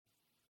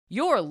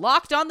You're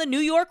Locked on the New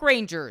York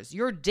Rangers,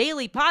 your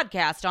daily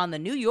podcast on the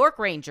New York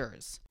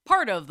Rangers.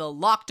 Part of the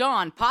Locked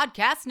On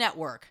Podcast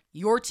Network,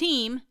 your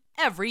team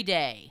every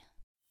day.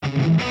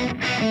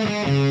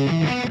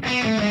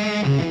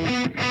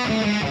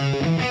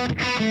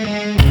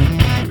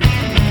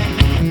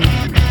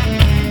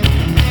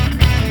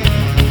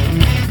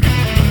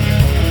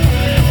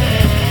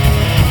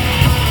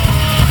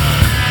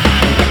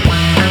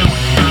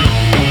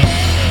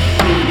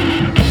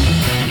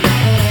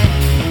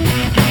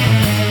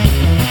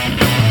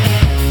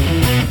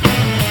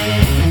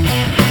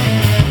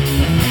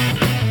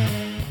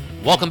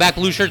 Welcome back,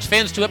 Blue Shirts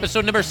fans, to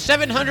episode number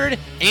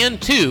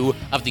 702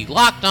 of the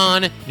Locked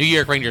On New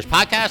York Rangers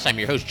podcast. I'm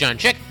your host, John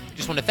Chick.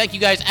 Just want to thank you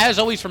guys, as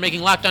always, for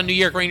making Locked On New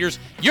York Rangers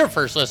your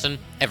first listen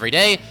every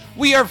day.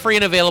 We are free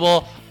and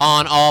available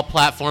on all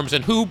platforms,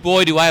 and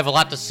boy, do I have a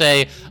lot to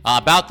say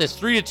about this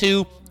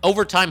 3-2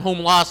 overtime home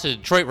loss to the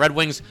Detroit Red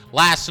Wings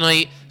last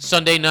night,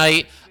 Sunday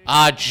night.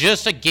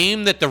 Just a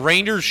game that the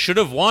Rangers should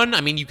have won.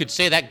 I mean, you could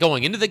say that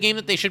going into the game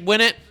that they should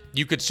win it.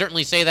 You could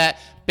certainly say that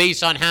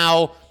based on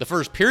how the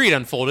first period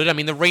unfolded. I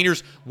mean, the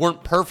Rangers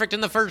weren't perfect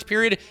in the first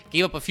period,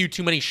 gave up a few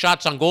too many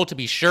shots on goal to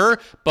be sure,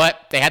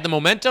 but they had the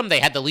momentum, they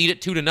had the lead at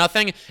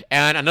 2-0,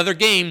 and another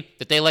game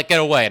that they let get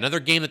away,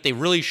 another game that they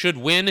really should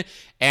win,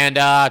 and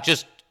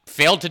just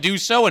failed to do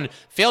so and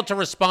failed to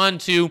respond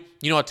to,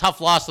 a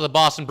tough loss to the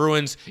Boston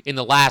Bruins in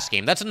the last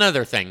game. That's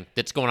another thing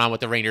that's going on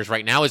with the Rangers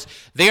right now, is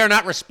they are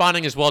not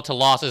responding as well to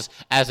losses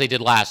as they did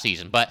last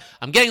season. But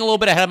I'm getting a little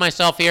bit ahead of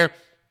myself here.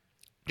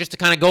 Just to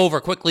kind of go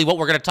over quickly what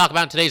we're going to talk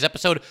about in today's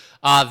episode,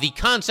 the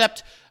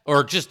concept,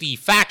 or just the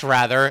fact,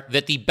 rather,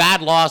 that the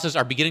bad losses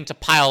are beginning to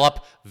pile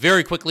up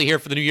very quickly here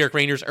for the New York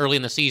Rangers early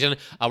in the season.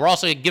 We're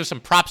also going to give some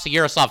props to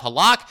Yaroslav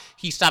Halak.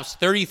 He stops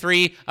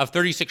 33 of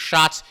 36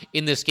 shots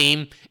in this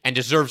game and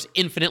deserves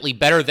infinitely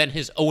better than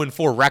his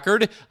 0-4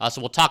 record.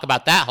 So we'll talk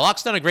about that.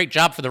 Halak's done a great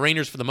job for the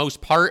Rangers for the most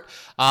part.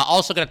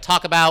 Also going to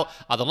talk about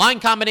the line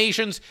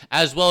combinations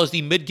as well as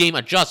the mid-game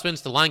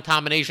adjustments, the line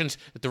combinations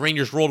that the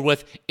Rangers rolled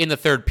with in the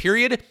third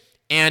period.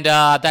 And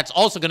that's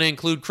also going to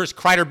include Chris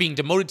Kreider being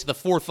demoted to the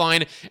fourth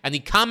line and the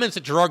comments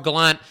that Gerard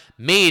Gallant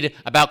made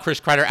about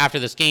Chris Kreider after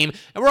this game.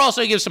 And we're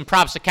also going to give some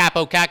props to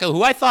Kaapo Kakko,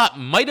 who I thought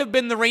might have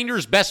been the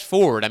Rangers' best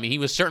forward. I mean, he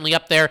was certainly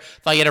up there.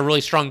 Thought he had a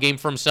really strong game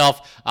for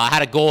himself.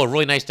 Had a goal, a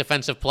really nice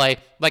defensive play.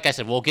 Like I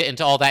said, we'll get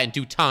into all that in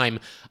due time.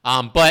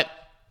 But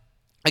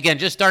again,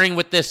 just starting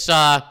with this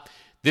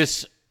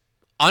this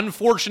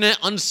unfortunate,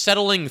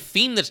 unsettling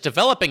theme that's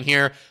developing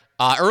here.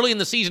 Early in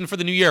the season for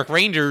the New York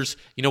Rangers,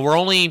 we're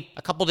only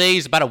a couple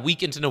days, about a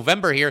week into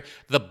November here.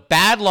 The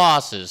bad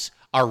losses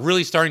are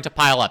really starting to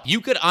pile up.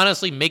 You could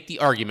honestly make the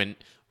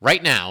argument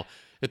right now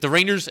that the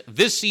Rangers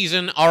this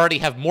season already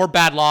have more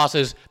bad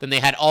losses than they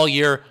had all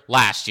year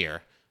last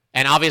year.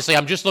 And obviously,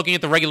 I'm just looking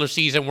at the regular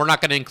season. We're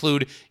not going to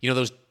include,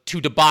 those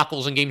two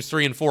debacles in games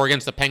 3 and 4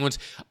 against the Penguins.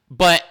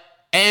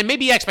 And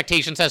maybe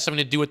expectations has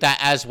something to do with that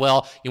as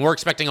well. We're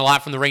expecting a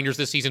lot from the Rangers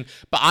this season.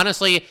 But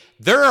honestly,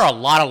 there are a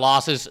lot of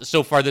losses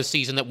so far this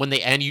season that when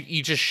they end,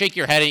 you just shake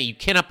your head and you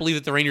cannot believe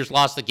that the Rangers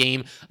lost the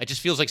game. It just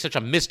feels like such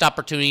a missed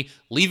opportunity,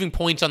 leaving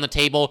points on the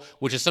table,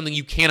 which is something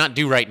you cannot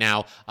do right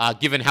now,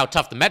 given how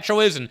tough the Metro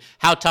is and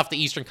how tough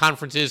the Eastern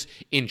Conference is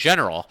in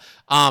general.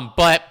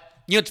 But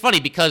it's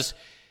funny because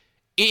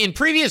in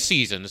previous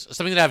seasons,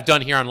 something that I've done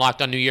here on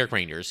Locked On New York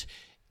Rangers,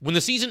 when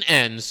the season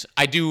ends,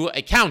 I do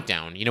a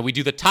countdown. We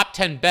do the top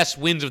 10 best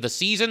wins of the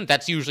season.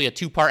 That's usually a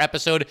 2-part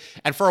episode.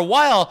 And for a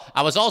while,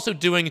 I was also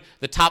doing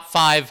the top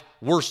 5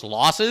 worst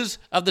losses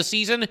of the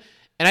season.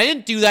 And I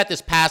didn't do that this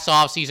past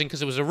offseason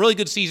because it was a really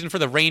good season for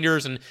the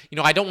Rangers. And,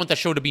 I don't want the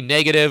show to be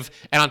negative.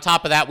 And on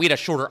top of that, we had a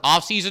shorter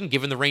offseason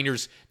given the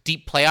Rangers'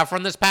 deep playoff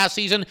run this past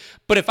season.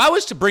 But if I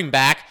was to bring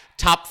back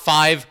top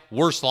 5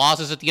 worst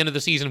losses at the end of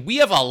the season, we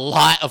have a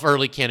lot of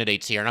early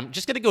candidates here. And I'm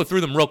just going to go through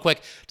them real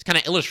quick to kind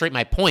of illustrate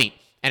my point.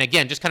 And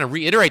again, just kind of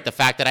reiterate the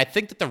fact that I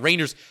think that the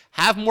Rangers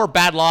have more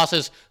bad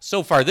losses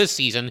so far this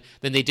season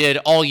than they did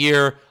all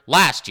year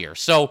last year.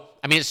 So,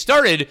 it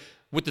started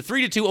with the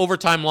 3-2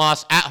 overtime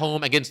loss at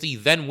home against the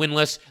then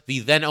winless,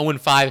 the then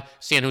 0-5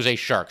 San Jose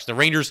Sharks. The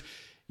Rangers,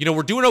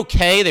 were doing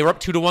okay. They were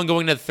up 2-1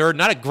 going into the third.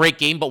 Not a great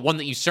game, but one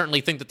that you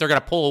certainly think that they're going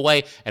to pull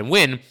away and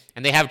win.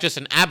 And they have just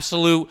an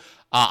absolute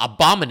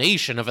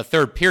abomination of a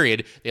third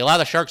period. They allow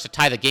the Sharks to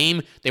tie the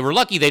game. They were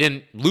lucky they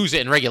didn't lose it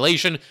in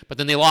regulation, but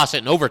then they lost it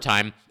in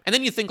overtime. And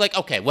then you think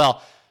okay,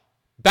 well,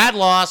 bad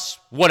loss,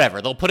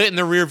 whatever. They'll put it in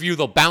the rear view.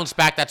 They'll bounce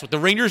back. That's what the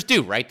Rangers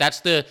do, right?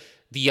 That's the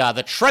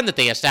trend that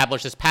they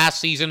established this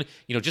past season.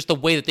 Just the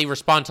way that they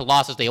respond to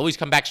losses. They always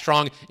come back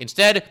strong.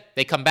 Instead,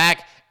 they come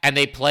back and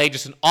they play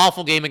just an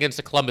awful game against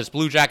the Columbus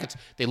Blue Jackets.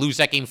 They lose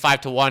that game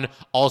 5-1,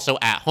 also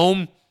at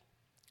home.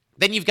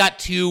 Then you've got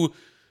 2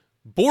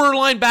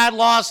 borderline bad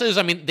losses.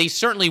 They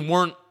certainly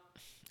weren't,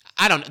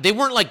 they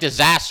weren't like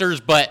disasters,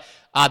 but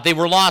they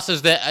were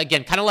losses that,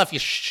 again, kind of left you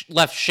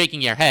left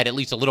shaking your head at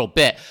least a little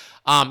bit.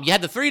 You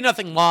had the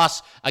 3-0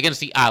 loss against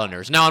the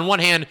Islanders. Now, on one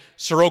hand,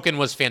 Sorokin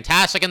was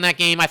fantastic in that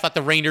game. I thought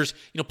the Rangers,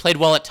 played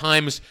well at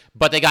times,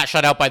 but they got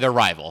shut out by their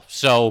rival.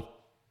 So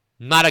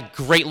Not a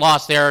great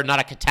loss there, not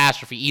a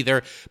catastrophe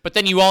either. But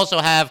then you also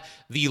have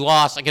the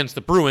loss against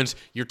the Bruins.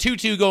 You're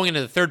 2-2 going into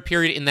the third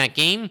period in that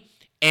game,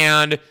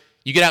 and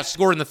you get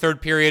outscored in the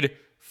third period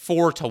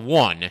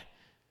 4-1.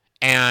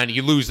 And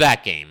you lose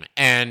that game.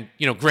 And,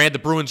 granted, the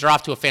Bruins are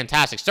off to a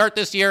fantastic start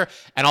this year,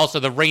 and also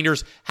the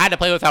Rangers had to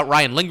play without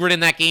Ryan Lindgren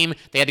in that game.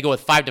 They had to go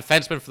with 5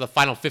 defensemen for the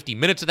final 50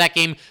 minutes of that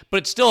game, but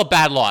it's still a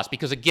bad loss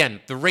because,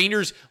 again, the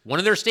Rangers, one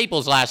of their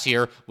staples last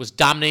year was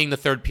dominating the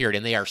third period,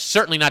 and they are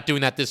certainly not doing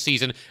that this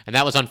season, and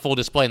that was on full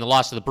display in the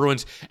loss to the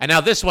Bruins. And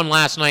now this one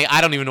last night, I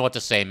don't even know what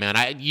to say,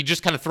 man. You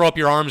just kind of throw up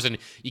your arms, and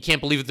you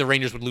can't believe that the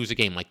Rangers would lose a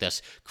game like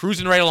this.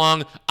 Cruising right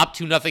along, up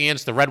 2-0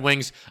 against the Red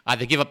Wings.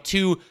 They give up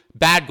 2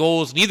 bad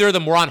goals. Neither of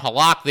them were on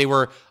Halak. They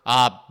were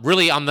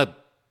really on the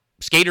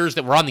skaters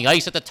that were on the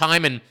ice at the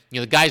time, and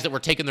the guys that were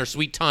taking their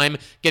sweet time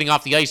getting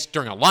off the ice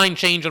during a line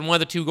change on one of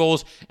the 2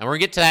 goals. And we're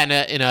going to get to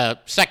that in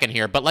a second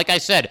here. But like I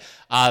said,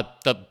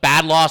 the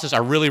bad losses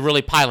are really,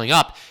 really piling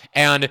up.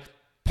 And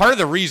part of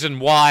the reason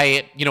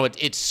why,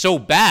 it's so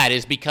bad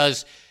is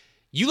because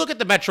you look at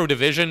the Metro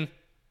Division.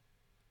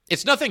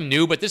 It's nothing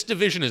new, but this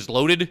division is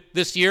loaded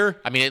this year.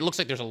 I mean, it looks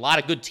like there's a lot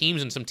of good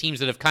teams and some teams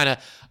that have kind of,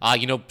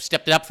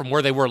 stepped it up from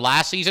where they were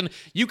last season.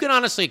 You can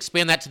honestly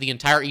expand that to the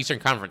entire Eastern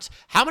Conference.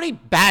 How many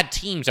bad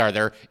teams are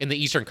there in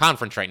the Eastern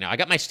Conference right now? I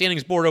got my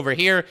standings board over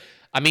here.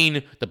 I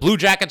mean, the Blue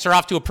Jackets are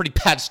off to a pretty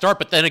bad start,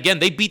 but then again,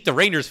 they beat the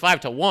Rangers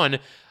 5-1.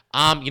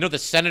 The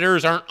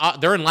Senators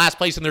they're in last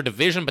place in their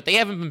division, but they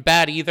haven't been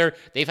bad either.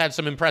 They've had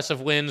some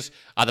impressive wins.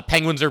 The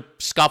Penguins are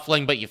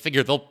scuffling, but you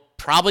figure they'll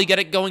probably get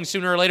it going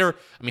sooner or later.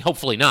 I mean,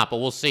 hopefully not, but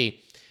we'll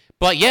see.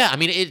 But yeah, I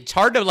mean, it's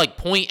hard to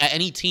point at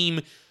any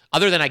team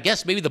other than, I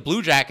guess, maybe the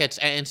Blue Jackets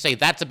and say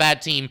that's a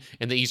bad team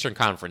in the Eastern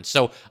Conference.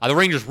 So the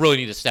Rangers really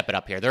need to step it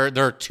up here.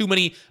 There are too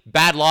many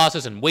bad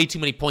losses and way too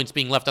many points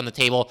being left on the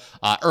table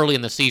early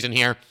in the season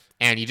here,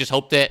 and you just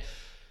hope that.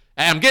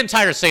 I'm getting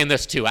tired of saying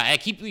this, too. I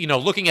keep,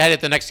 looking ahead at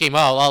the next game.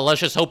 Oh, well,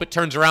 let's just hope it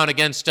turns around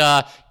against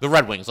the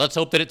Red Wings. Let's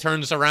hope that it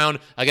turns around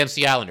against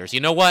the Islanders. You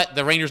know what?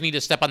 The Rangers need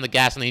to step on the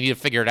gas, and they need to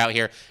figure it out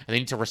here, and they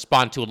need to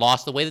respond to a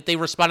loss the way that they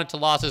responded to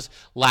losses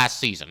last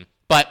season.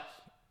 But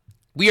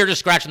we are just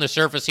scratching the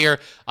surface here.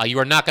 You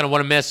are not going to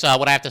want to miss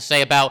what I have to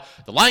say about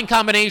the line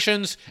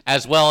combinations,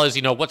 as well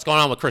as, what's going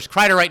on with Chris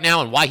Kreider right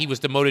now and why he was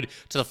demoted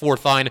to the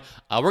 4th line.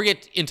 We're going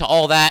to get into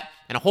all that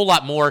and a whole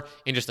lot more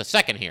in just a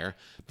second here.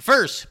 But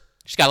first,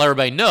 just got to let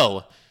everybody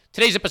know,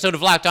 today's episode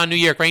of Locked On New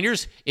York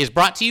Rangers is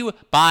brought to you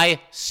by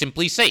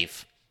Simply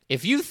Safe.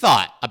 If you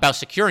thought about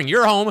securing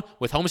your home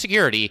with home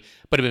security,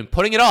 but have been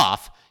putting it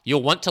off,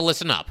 you'll want to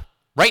listen up.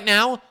 Right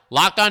now,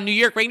 Locked On New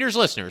York Rangers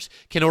listeners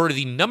can order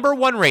the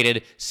 #1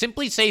 rated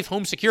Simply Safe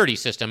home security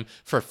system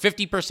for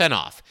 50%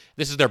 off.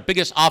 This is their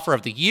biggest offer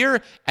of the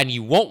year, and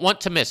you won't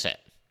want to miss it.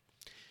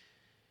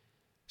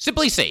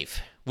 Simply Safe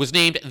was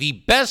named the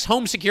best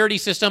home security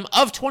system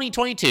of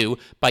 2022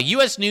 by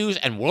U.S. News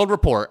and World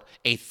Report,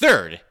 a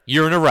 3rd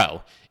year in a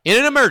row. In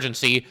an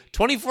emergency,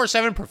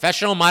 24/7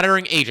 professional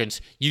monitoring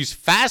agents use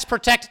Fast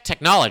Protect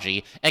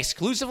technology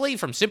exclusively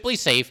from Simply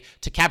Safe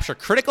to capture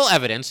critical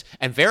evidence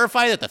and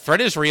verify that the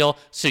threat is real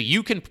so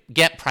you can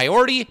get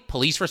priority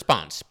police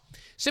response.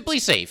 Simply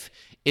Safe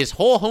is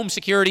whole home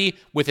security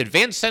with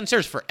advanced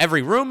sensors for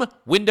every room,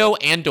 window,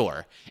 and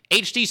door.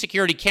 HD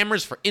security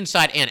cameras for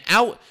inside and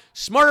out,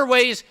 smarter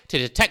ways to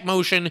detect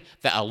motion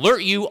that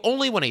alert you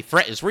only when a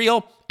threat is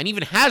real, and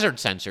even hazard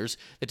sensors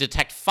that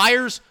detect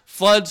fires,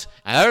 floods,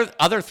 and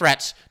other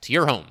threats to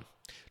your home.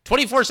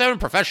 24/7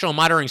 professional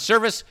monitoring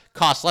service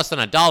costs less than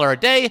 $1 a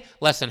day,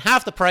 less than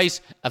half the price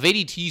of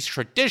ADT's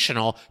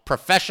traditional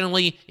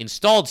professionally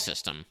installed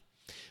system.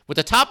 With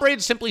the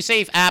top-rated Simply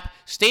Safe app,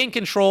 stay in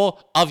control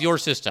of your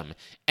system.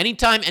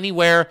 Anytime,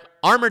 anywhere,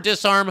 arm or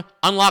disarm,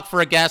 unlock for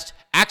a guest,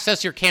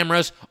 access your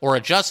cameras, or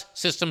adjust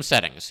system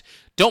settings.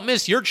 Don't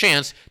miss your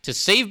chance to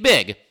save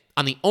big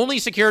on the only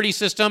security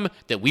system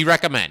that we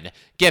recommend.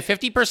 Get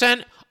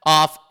 50%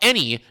 off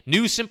any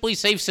new Simply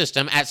Safe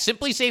system at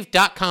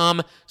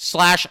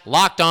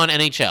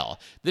simplysafe.com/LockedOnNHL.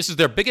 This is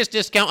their biggest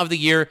discount of the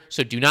year,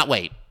 so do not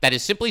wait. That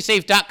is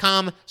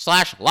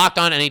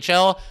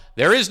simplysafe.com/LockedOnNHL.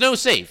 There is no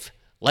safe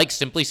like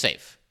Simply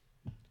Safe.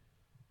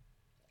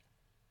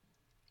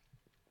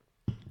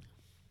 All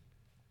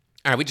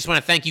right, we just want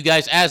to thank you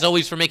guys, as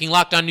always, for making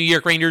Locked On New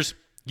York Rangers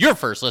your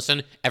first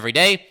listen every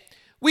day.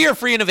 We are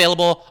free and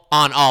available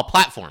on all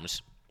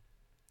platforms.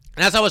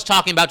 And as I was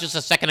talking about just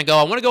a second ago,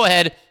 I want to go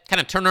ahead, kind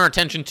of turn our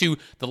attention to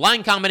the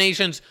line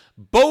combinations,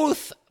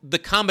 both the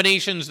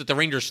combinations that the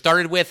Rangers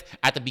started with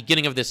at the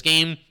beginning of this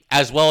game,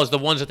 as well as the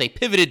ones that they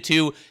pivoted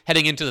to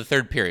heading into the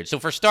third period. So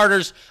for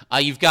starters,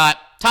 you've got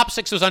top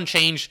 6 was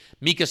unchanged,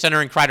 Mika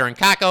centering Kreider and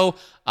Kakko,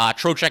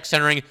 Trocheck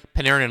centering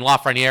Panarin and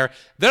Lafreniere.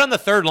 Then on the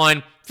third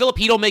line, Filip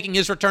Chytil making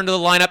his return to the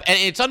lineup, and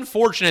it's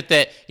unfortunate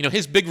that,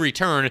 his big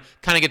return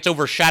kind of gets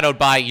overshadowed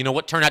by,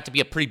 what turned out to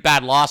be a pretty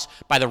bad loss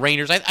by the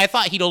Rangers. I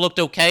thought Chytil looked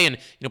okay and,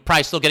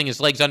 probably still getting his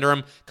legs under him.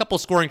 A couple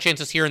scoring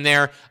chances here and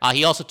there.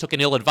 He also took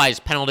an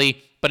ill-advised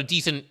penalty, but a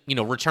decent,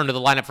 return to the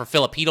lineup for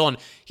Filip Chytil, and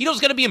Chytil's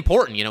going to be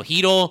important.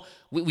 Chytil,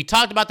 we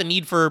talked about the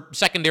need for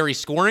secondary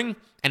scoring,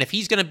 And if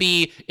he's going to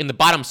be in the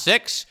bottom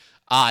six,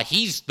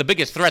 he's the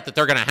biggest threat that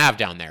they're going to have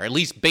down there, at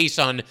least based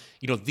on,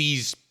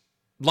 these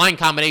line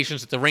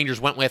combinations that the Rangers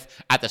went with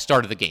at the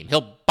start of the game.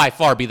 He'll by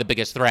far be the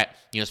biggest threat,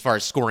 as far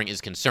as scoring is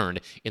concerned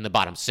in the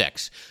bottom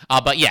six.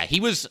 But yeah, he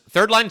was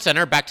third line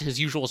center, back to his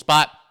usual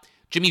spot.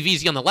 Jimmy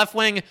Vesey on the left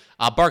wing,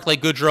 Barclay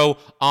Goodrow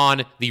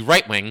on the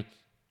right wing.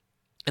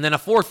 And then a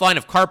fourth line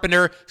of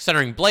Carpenter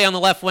centering Blais on the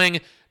left wing,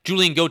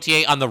 Julien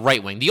Gauthier on the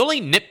right wing. The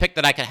only nitpick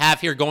that I could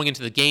have here going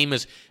into the game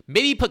is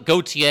maybe put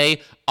Gauthier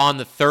on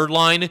the third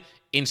line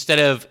instead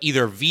of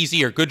either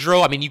Vesey or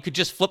Goodrow. I mean, you could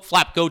just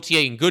flip-flap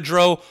Gauthier and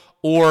Goodrow,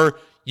 or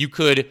you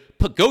could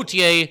put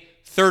Gauthier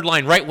third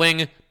line right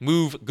wing,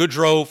 move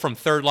Goodrow from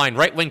third line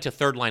right wing to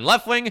third line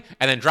left wing,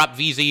 and then drop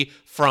Vesey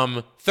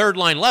from third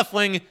line left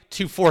wing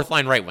to fourth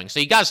line right wing. So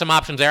you got some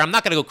options there. I'm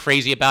not going to go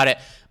crazy about it,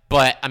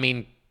 but I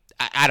mean,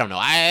 I don't know.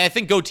 I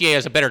think Gauthier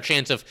has a better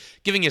chance of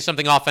giving you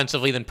something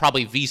offensively than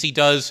probably Vesey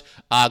does.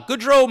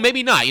 Goodrow,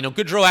 maybe not.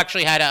 Goodrow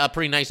actually had a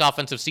pretty nice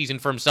offensive season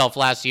for himself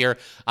last year.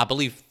 I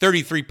believe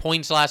 33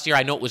 points last year.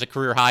 I know it was a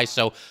career high.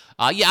 So,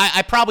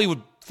 I probably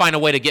would find a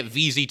way to get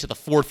Vesey to the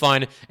fourth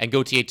line and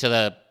Gauthier to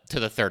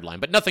the third line.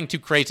 But nothing too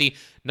crazy.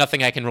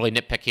 Nothing I can really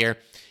nitpick here.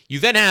 You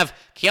then have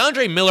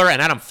K'Andre Miller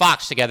and Adam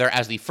Fox together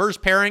as the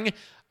first pairing.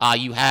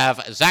 You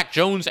have Zach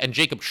Jones and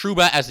Jacob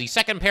Trouba as the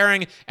second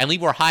pairing, and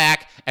Libor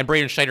Hajek and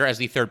Braden Schneider as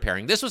the third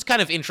pairing. This was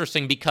kind of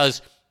interesting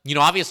because,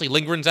 obviously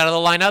Lindgren's out of the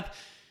lineup.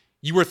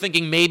 You were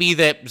thinking maybe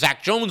that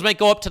Zach Jones might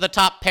go up to the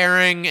top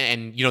pairing,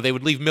 and, they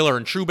would leave Miller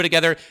and Trouba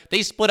together.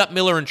 They split up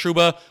Miller and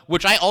Trouba,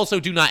 which I also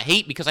do not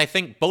hate because I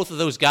think both of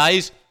those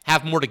guys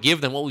have more to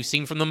give than what we've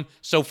seen from them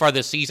so far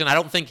this season. I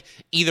don't think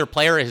either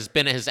player has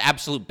been at his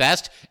absolute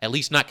best, at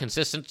least not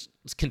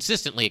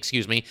consistently,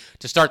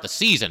 to start the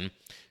season.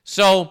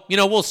 So,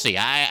 we'll see.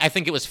 I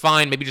think it was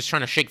fine. Maybe just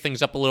trying to shake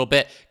things up a little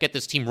bit, get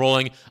this team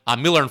rolling.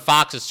 Miller and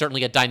Fox is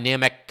certainly a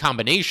dynamic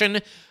combination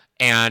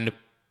and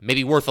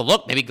maybe worth a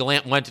look. Maybe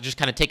Gallant went to just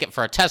kind of take it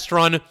for a test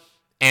run.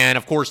 And,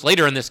 of course,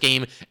 later in this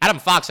game, Adam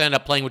Fox ended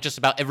up playing with just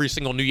about every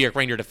single New York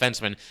Ranger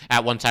defenseman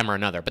at one time or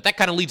another. But that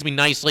kind of leads me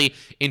nicely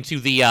into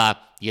the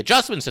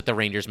adjustments that the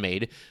Rangers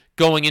made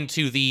going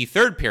into the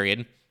third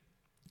period.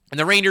 And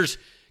the Rangers,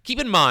 keep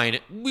in mind,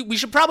 we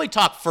should probably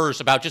talk first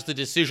about just the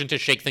decision to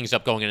shake things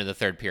up going into the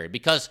third period.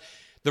 Because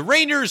the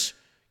Rangers,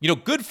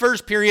 good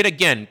first period.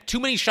 Again, too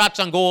many shots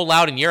on goal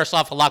allowed, and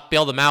Yaroslav Halak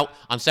bailed them out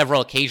on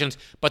several occasions.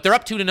 But they're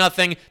up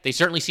 2-0. They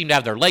certainly seem to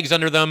have their legs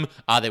under them.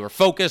 They were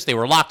focused. They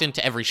were locked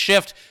into every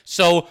shift.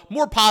 So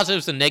more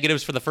positives than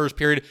negatives for the first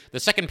period. The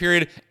second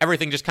period,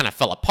 everything just kind of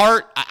fell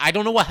apart. I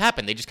don't know what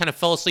happened. They just kind of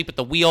fell asleep at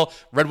the wheel.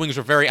 Red Wings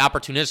were very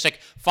opportunistic,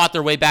 fought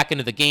their way back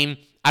into the game.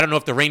 I don't know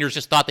if the Rangers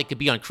just thought they could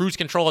be on cruise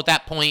control at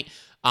that point.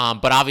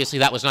 But obviously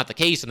that was not the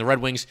case, and the Red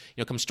Wings,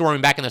 come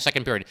storming back in the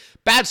second period.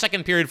 Bad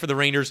second period for the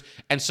Rangers,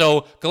 and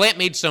so Gallant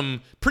made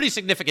some pretty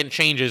significant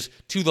changes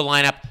to the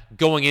lineup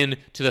going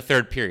into the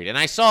third period. And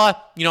I saw,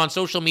 on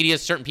social media,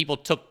 certain people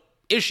took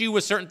issue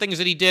with certain things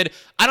that he did.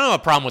 I don't have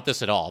a problem with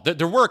this at all.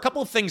 There were a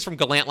couple of things from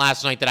Gallant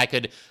last night that I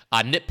could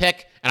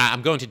nitpick, and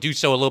I'm going to do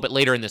so a little bit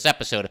later in this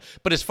episode.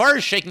 But as far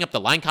as shaking up the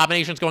line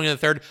combinations going into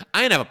the third,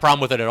 I didn't have a problem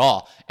with it at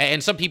all.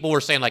 And some people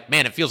were saying, like,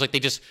 man, it feels like they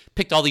just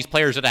picked all these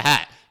players at a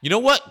hat. You know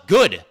what?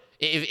 Good.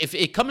 If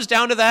it comes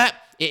down to that,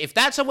 if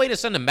that's a way to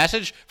send a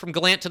message from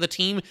Gallant to the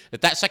team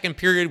that second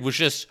period was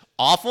just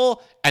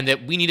awful and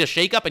that we need a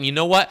shakeup, and you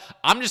know what?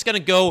 I'm just going to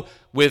go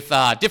with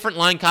different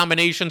line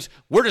combinations.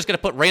 We're just going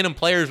to put random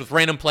players with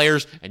random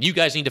players, and you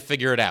guys need to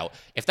figure it out.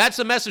 If that's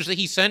the message that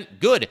he sent,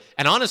 good.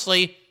 And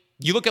honestly,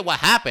 you look at what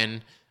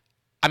happened.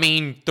 I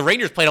mean, the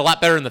Rangers played a lot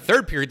better in the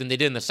third period than they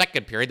did in the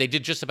second period. They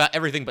did just about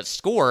everything but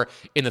score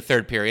in the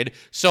third period.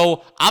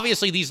 So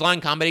obviously these line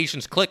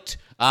combinations clicked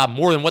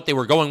more than what they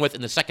were going with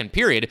in the second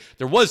period.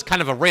 There was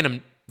kind of a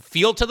random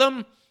feel to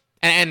them.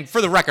 And for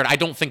the record, I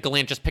don't think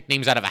Gallant just picked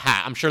names out of a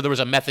hat. I'm sure there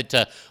was a method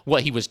to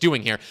what he was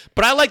doing here.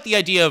 But I like the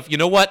idea of, you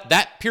know what,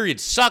 that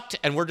period sucked,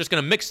 and we're just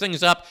going to mix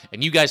things up,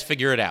 and you guys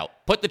figure it out.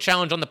 Put the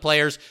challenge on the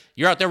players.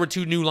 You're out there with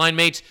two new line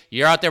mates.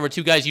 You're out there with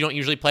two guys you don't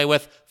usually play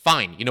with.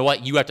 Fine. You know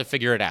what? You have to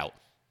figure it out.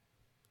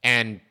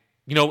 And,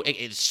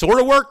 it sort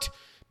of worked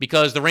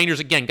because the Rangers,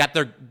 again, got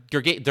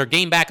their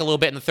game back a little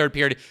bit in the third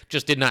period,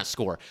 just did not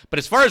score. But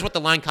as far as what the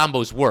line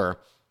combos were,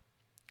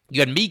 you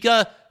had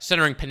Mika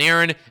centering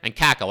Panarin and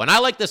Kakko. And I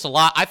like this a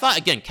lot. I thought,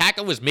 again,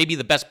 Kakko was maybe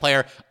the best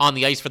player on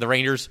the ice for the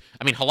Rangers.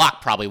 I mean,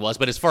 Halak probably was,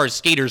 but as far as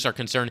skaters are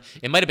concerned,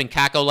 it might have been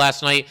Kakko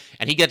last night,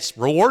 and he gets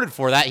rewarded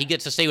for that. He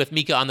gets to stay with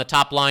Mika on the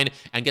top line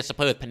and gets to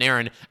play with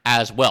Panarin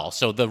as well.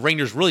 So the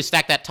Rangers really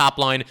stacked that top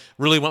line,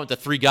 really went with the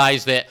three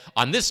guys that,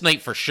 on this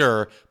night for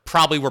sure,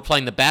 probably were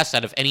playing the best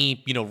out of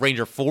any,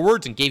 Ranger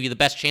forwards and gave you the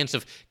best chance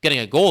of getting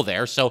a goal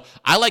there. So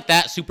I like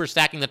that, super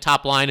stacking the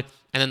top line.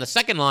 And then the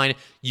second line,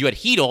 you had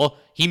Chytil.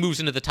 He moves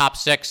into the top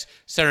six,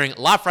 centering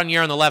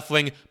Lafreniere on the left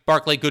wing,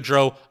 Barclay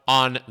Goodrow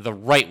on the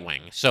right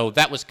wing. So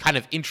that was kind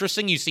of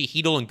interesting. You see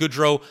Chytil and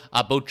Goodrow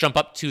both jump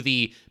up to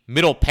the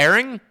middle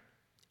pairing.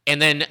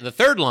 And then the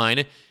third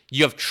line,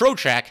 you have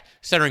Trocheck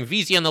centering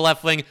VZ on the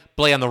left wing,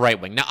 Blais on the right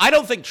wing. Now, I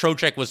don't think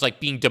Trocheck was like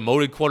being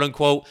demoted, quote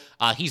unquote.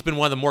 He's been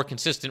one of the more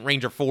consistent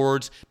Ranger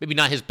forwards. Maybe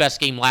not his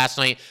best game last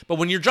night. But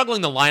when you're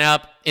juggling the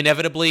lineup,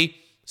 inevitably,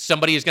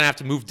 somebody is going to have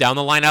to move down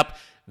the lineup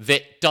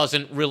that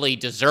doesn't really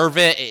deserve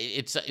it.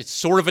 It's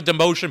sort of a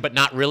demotion, but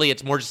not really.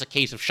 It's more just a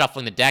case of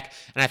shuffling the deck.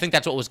 And I think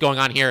that's what was going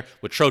on here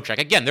with Trocheck.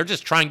 Again, they're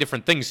just trying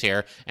different things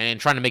here and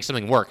trying to make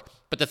something work.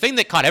 But the thing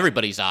that caught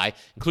everybody's eye,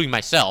 including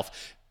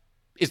myself,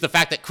 is the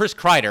fact that Chris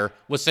Kreider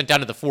was sent down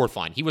to the fourth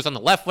line. He was on the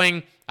left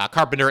wing,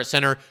 Carpenter at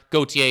center,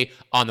 Gauthier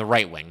on the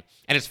right wing.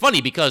 And it's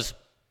funny because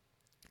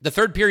the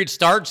third period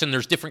starts and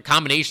there's different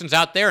combinations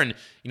out there, and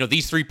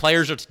these three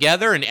players are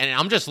together, and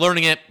I'm just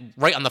learning it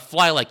right on the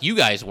fly like you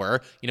guys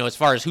were, as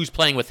far as who's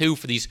playing with who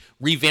for these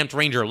revamped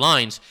Ranger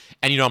lines.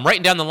 And I'm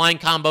writing down the line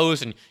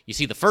combos, and you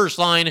see the first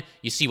line,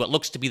 you see what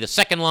looks to be the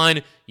second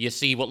line, you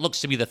see what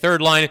looks to be the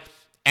third line.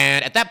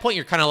 And at that point,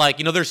 you're kind of like,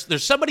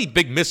 there's somebody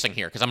big missing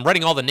here, because I'm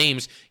writing all the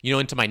names,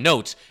 into my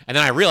notes. And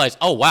then I realized,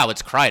 oh, wow,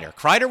 it's Kreider.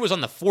 Kreider was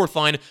on the fourth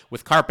line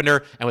with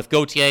Carpenter and with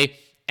Gauthier,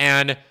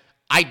 and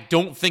I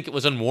don't think it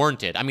was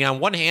unwarranted. I mean, on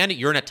one hand,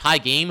 you're in a tie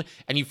game,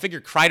 and you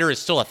figure Kreider is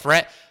still a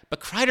threat.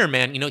 But Kreider,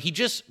 man,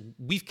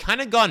 we've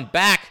kind of gone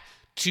back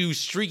to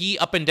streaky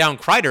up and down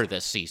Kreider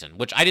this season,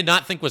 which I did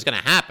not think was going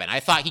to happen. I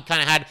thought he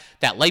kind of had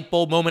that light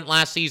bulb moment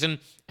last season,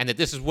 and that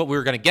this is what we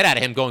were going to get out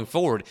of him going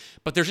forward.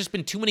 But there's just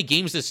been too many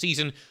games this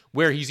season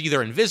where he's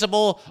either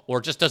invisible or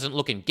just doesn't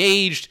look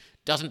engaged,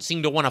 doesn't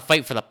seem to want to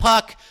fight for the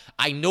puck.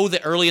 I know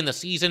that early in the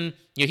season,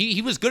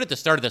 he was good at the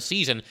start of the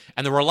season,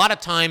 and there were a lot of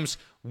times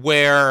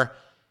where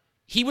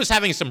he was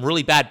having some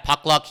really bad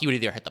puck luck. He would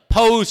either hit the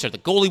post or the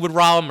goalie would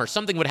rob him, or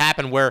something would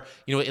happen where,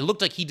 it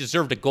looked like he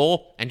deserved a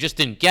goal and just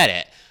didn't get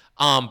it.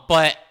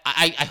 But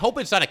I hope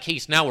it's not a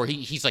case now where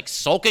he's like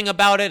sulking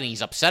about it and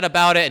he's upset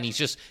about it and he's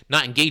just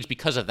not engaged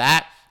because of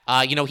that.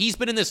 He's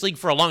been in this league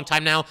for a long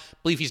time now. I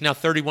believe he's now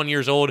 31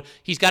 years old.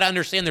 He's got to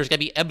understand there's got to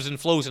be ebbs and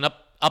flows and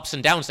ups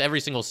and downs to every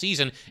single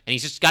season, and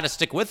he's just got to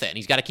stick with it, and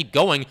he's got to keep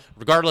going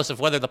regardless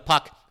of whether the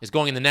puck is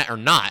going in the net or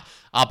not.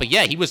 But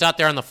yeah, he was out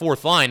there on the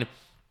fourth line.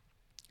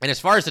 And as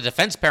far as the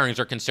defense pairings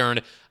are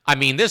concerned, I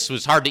mean, this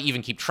was hard to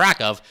even keep track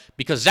of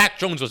because Zach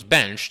Jones was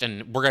benched,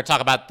 and we're going to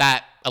talk about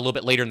that a little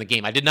bit later in the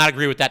game. I did not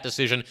agree with that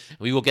decision.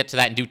 We will get to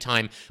that in due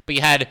time. But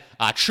you had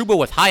Trouba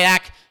with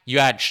Hayek. You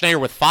had Schneider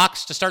with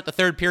Fox to start the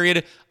third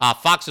period.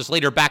 Fox was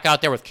later back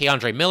out there with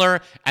K'Andre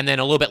Miller, and then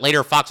a little bit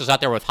later, Fox was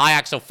out there with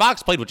Hayek. So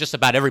Fox played with just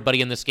about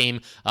everybody in this game.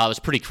 It was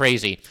pretty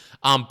crazy.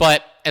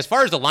 But as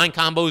far as the line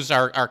combos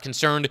are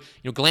concerned,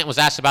 Gallant was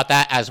asked about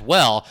that as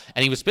well,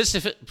 and he was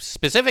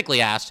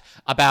specifically asked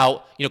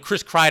about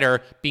Chris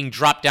Kreider being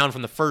dropped down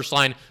from the first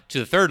line to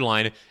the third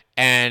line,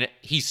 and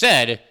he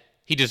said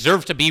he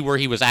deserved to be where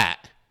he was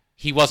at.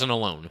 He wasn't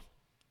alone.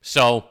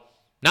 So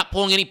not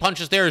pulling any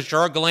punches there is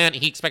Gerard Gallant.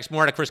 He expects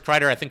more out of Chris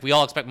Kreider. I think we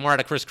all expect more out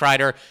of Chris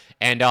Kreider.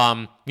 And,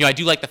 I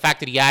do like the fact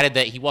that he added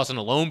that he wasn't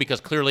alone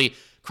because clearly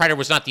Kreider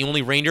was not the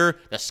only Ranger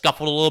that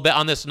scuffled a little bit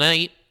on this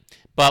night.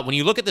 But when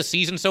you look at the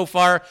season so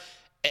far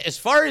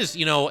as,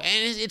 and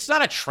it's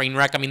not a train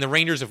wreck. I mean, the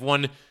Rangers have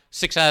won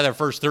 6 out of their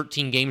first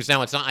 13 games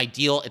now. It's not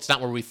ideal. It's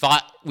not where we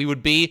thought we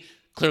would be.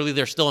 Clearly,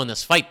 they're still in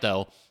this fight,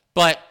 though.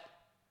 But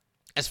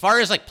as far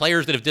as,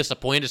 players that have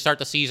disappointed to start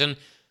the season,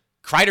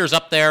 Kreider's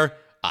up there.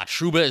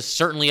 Trouba is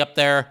certainly up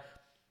there.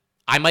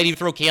 I might even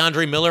throw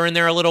K'Andre Miller in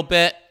there a little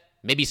bit.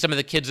 Maybe some of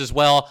the kids as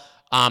well.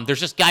 There's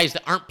just guys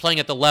that aren't playing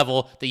at the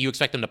level that you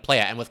expect them to play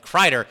at. And with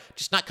Kreider,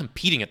 just not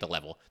competing at the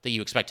level that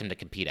you expect him to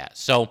compete at.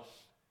 So,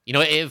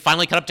 it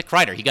finally caught up to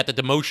Kreider. He got the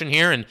demotion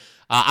here. And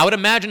I would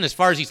imagine as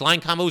far as these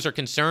line combos are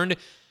concerned,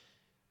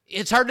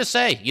 it's hard to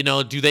say.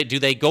 Do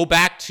they go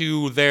back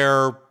to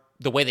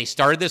the way they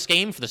started this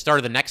game for the start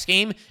of the next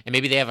game, and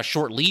maybe they have a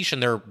short leash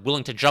and they're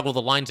willing to juggle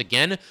the lines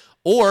again?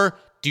 Or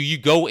do you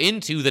go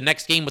into the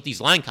next game with these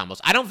line combos?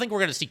 I don't think we're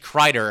going to see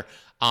Kreider,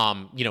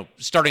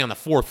 starting on the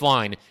fourth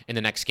line in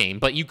the next game,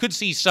 but you could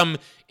see some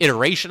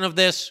iteration of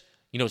this,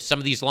 some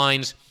of these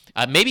lines.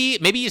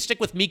 Maybe you stick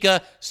with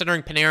Mika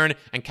centering Panarin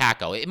and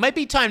Kakko. It might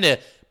be time to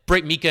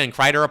break Mika and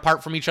Kreider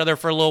apart from each other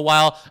for a little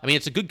while. I mean,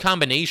 it's a good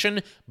combination,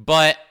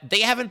 but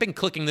they haven't been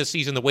clicking this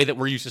season the way that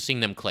we're used to seeing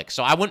them click.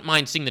 So I wouldn't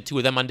mind seeing the two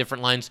of them on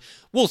different lines.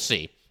 We'll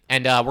see.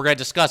 And we're going to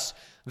discuss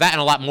that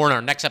and a lot more in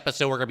our next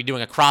episode. We're going to be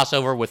doing a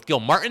crossover with Gil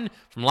Martin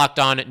from Locked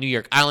On New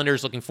York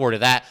Islanders. Looking forward to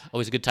that.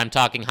 Always a good time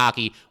talking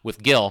hockey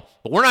with Gil.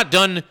 But we're not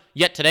done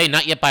yet today,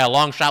 not yet by a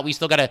long shot. We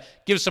still got to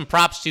give some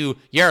props to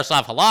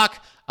Yaroslav Halak.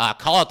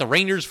 Call out the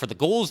Rangers for the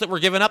goals that were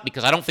given up,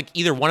 because I don't think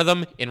either one of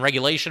them in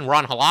regulation were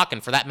on Halak,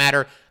 and for that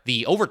matter,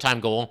 the overtime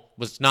goal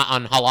was not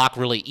on Halak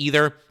really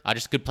either.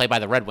 Just good play by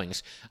the Red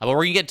Wings. But we're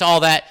going to get to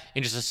all that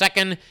in just a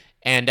second,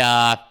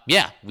 and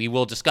we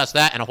will discuss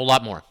that and a whole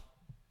lot more.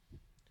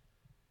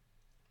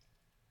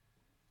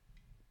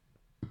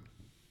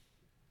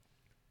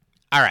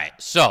 All right,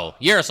 so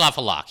Yaroslav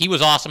Halak, he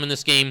was awesome in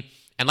this game,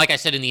 and like I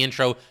said in the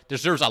intro,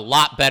 deserves a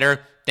lot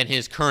better than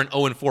his current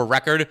 0-4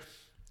 record.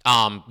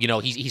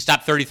 He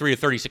stopped 33 of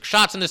 36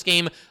 shots in this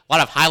game. A lot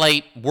of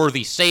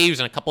highlight-worthy saves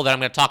and a couple that I'm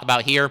going to talk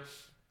about here.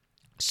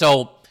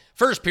 So,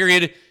 first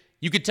period,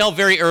 you could tell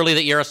very early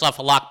that Yaroslav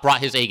Halak brought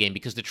his A-game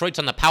because Detroit's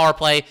on the power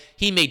play.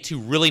 He made 2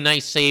 really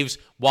nice saves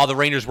while the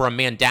Rangers were a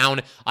man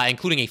down,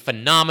 including a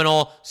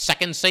phenomenal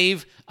second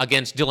save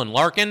against Dylan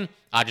Larkin.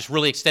 Just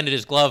really extended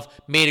his glove,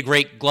 made a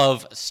great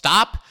glove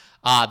stop.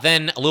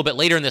 Then a little bit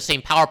later in the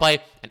same power play,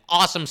 an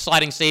awesome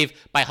sliding save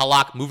by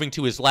Halak moving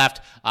to his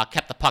left,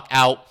 kept the puck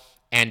out,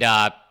 and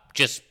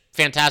just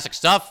fantastic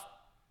stuff.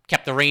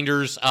 Kept the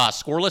Rangers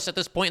scoreless at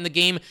this point in the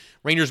game.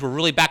 Rangers were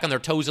really back on their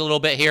toes a little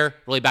bit here,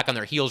 really back on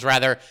their heels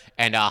rather,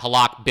 and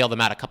Halak bailed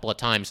them out a couple of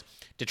times.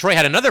 Detroit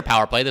had another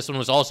power play. This one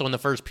was also in the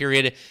first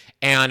period,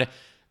 and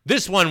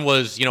this one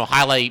was,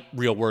 highlight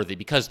reel worthy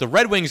because the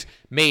Red Wings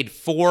made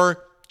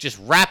 4 just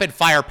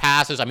rapid-fire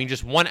passes. I mean,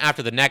 just one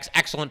after the next.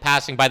 Excellent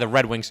passing by the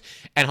Red Wings.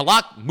 And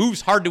Halak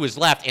moves hard to his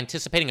left,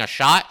 anticipating a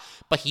shot,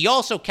 but he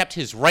also kept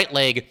his right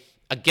leg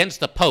against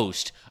the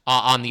post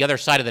on the other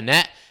side of the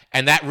net.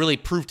 And that really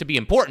proved to be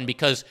important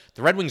because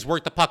the Red Wings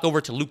worked the puck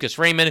over to Lucas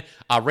Raymond.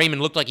 Raymond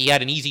looked like he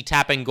had an easy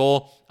tap-in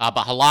goal, but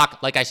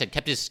Halak, like I said,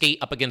 kept his skate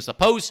up against the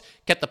post,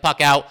 kept the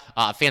puck out.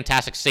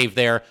 Fantastic save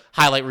there.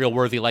 Highlight reel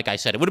worthy, like I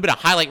said. It would have been a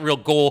highlight reel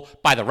goal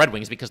by the Red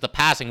Wings because the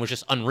passing was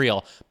just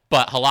unreal,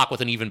 but Halak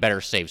with an even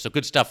better save. So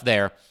good stuff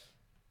there.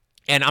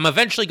 And I'm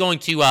eventually going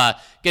to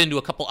get into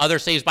a couple other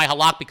saves by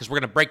Halak because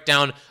we're going to break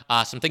down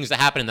some things that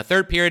happened in the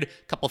third period,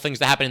 a couple things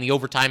that happened in the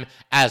overtime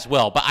as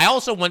well. But I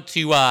also want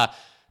to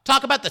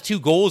talk about the 2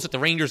 goals that the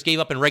Rangers gave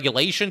up in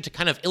regulation to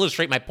kind of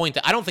illustrate my point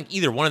that I don't think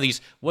either one of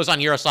these was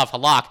on Yaroslav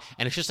Halak,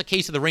 and it's just a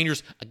case of the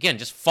Rangers, again,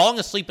 just falling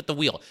asleep at the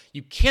wheel.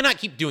 You cannot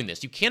keep doing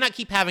this. You cannot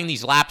keep having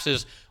these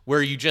lapses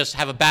where you just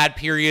have a bad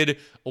period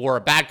or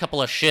a bad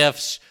couple of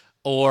shifts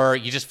or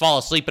you just fall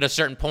asleep at a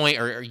certain point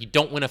or you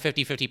don't win a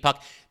 50-50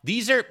 puck.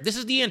 This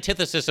is the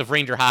antithesis of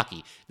Ranger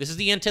hockey. This is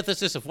the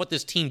antithesis of what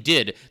this team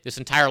did this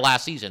entire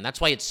last season.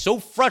 That's why it's so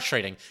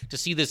frustrating to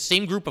see this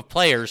same group of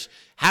players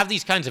have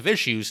these kinds of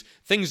issues,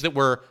 things that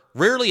were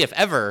rarely, if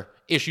ever,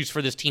 issues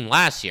for this team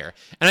last year.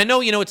 And I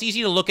know, it's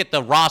easy to look at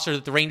the roster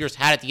that the Rangers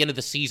had at the end of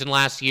the season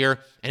last year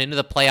and into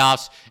the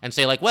playoffs and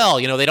say, like, well,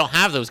 they don't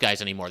have those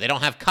guys anymore. They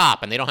don't have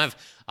Kopp, and they don't have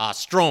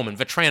Strome and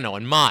Vetrano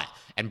and Mott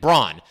and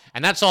Braun.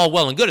 And that's all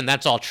well and good, and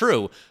that's all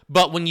true.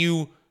 But when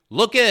you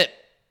look at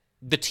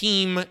the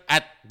team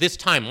at this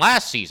time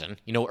last season,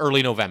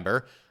 early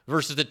November,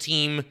 versus the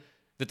team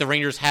that the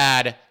Rangers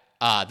had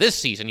this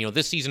season,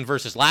 this season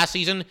versus last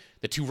season,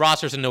 the 2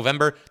 rosters in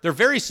November, they're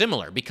very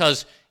similar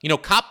because,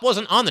 Kopp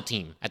wasn't on the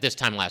team at this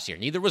time last year.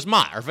 Neither was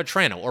Mott or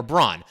Vetrano or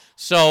Braun.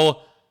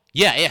 So,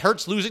 yeah, it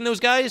hurts losing those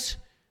guys,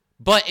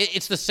 but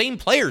it's the same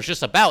players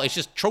just about. It's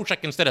just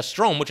Trocheck instead of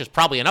Strome, which is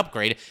probably an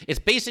upgrade. It's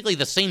basically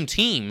the same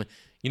team,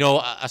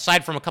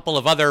 aside from a couple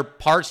of other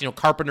parts,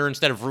 Carpenter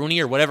instead of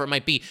Rooney or whatever it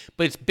might be.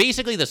 But it's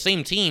basically the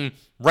same team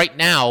right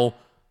now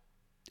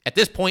at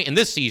this point in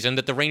this season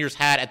that the Rangers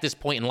had at this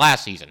point in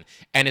last season.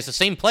 And it's the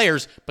same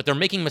players, but they're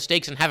making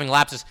mistakes and having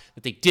lapses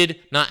that they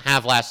did not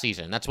have last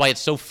season. That's why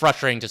it's so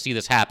frustrating to see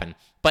this happen.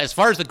 But as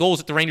far as the goals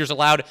that the Rangers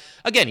allowed,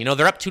 again,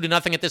 they're up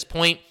 2-0 at this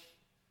point.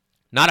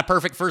 Not a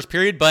perfect first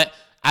period, but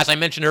as I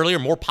mentioned earlier,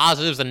 more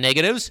positives than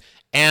negatives.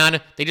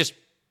 And they just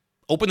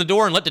open the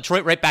door and let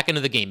Detroit right back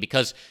into the game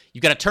because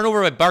you got a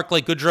turnover by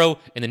Barclay Goodrow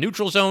in the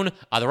neutral zone.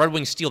 The Red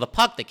Wings steal the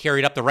puck. They carry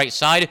it up the right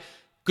side.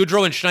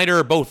 Goodrow and Schneider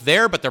are both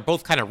there, but they're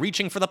both kind of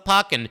reaching for the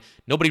puck, and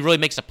nobody really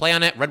makes a play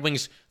on it. Red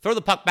Wings throw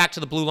the puck back to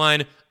the blue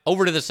line,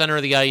 over to the center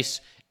of the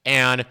ice,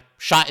 and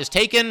shot is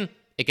taken.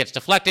 It gets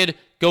deflected,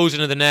 goes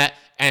into the net,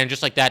 and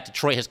just like that,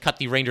 Detroit has cut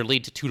the Ranger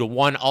lead to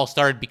 2-1. All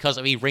started because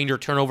of a Ranger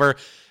turnover,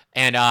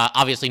 and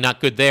obviously not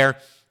good there.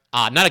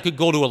 Not a good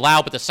goal to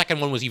allow, but the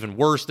second one was even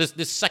worse.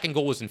 This second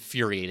goal was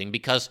infuriating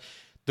because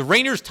the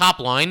Rangers' top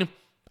line,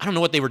 I don't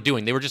know what they were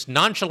doing. They were just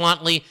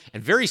nonchalantly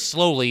and very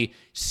slowly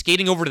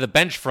skating over to the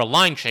bench for a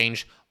line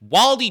change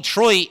while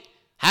Detroit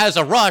has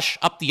a rush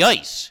up the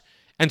ice.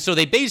 And so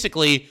they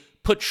basically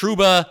put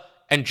Trouba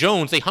and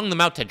Jones, they hung them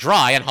out to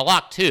dry, and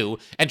Halak too.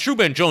 And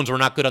Trouba and Jones were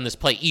not good on this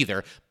play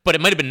either. But it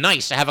might have been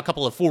nice to have a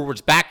couple of forwards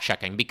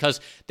back-checking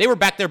because they were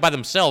back there by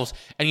themselves.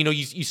 And,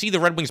 you see the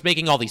Red Wings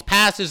making all these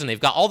passes, and they've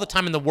got all the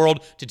time in the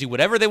world to do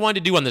whatever they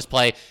wanted to do on this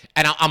play.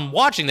 And I'm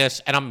watching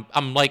this, and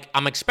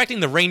I'm expecting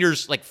the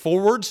Rangers,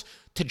 forwards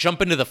to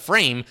jump into the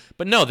frame.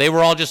 But no, they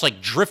were all just,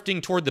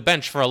 drifting toward the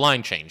bench for a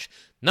line change.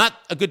 Not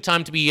a good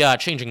time to be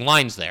changing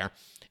lines there.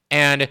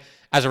 And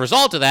as a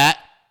result of that,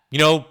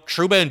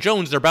 Trouba and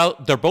Jones, they're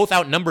both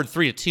outnumbered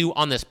 3-2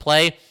 on this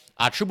play.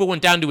 Trouba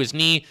went down to his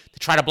knee to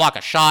try to block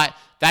a shot.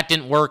 That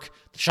didn't work.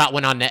 The shot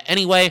went on net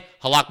anyway.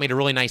 Halak made a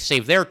really nice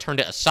save there, turned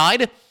it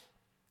aside.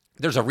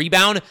 There's a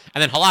rebound,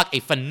 and then Halak, a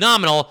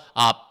phenomenal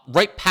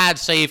right pad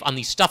save on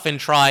the stuff-in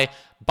try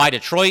by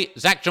Detroit.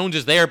 Zach Jones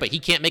is there, but he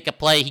can't make a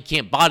play. He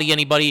can't body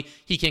anybody.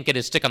 He can't get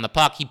his stick on the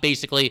puck. He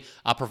basically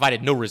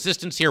provided no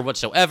resistance here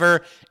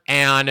whatsoever.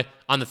 And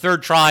on the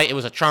third try, it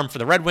was a charm for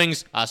the Red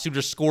Wings.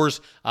 Suter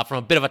scores from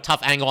a bit of a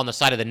tough angle on the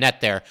side of the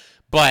net there.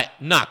 but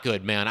not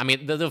good, man. I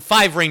mean, the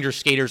 5 Rangers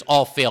skaters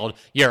all failed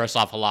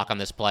Yaroslav Halak on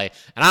this play,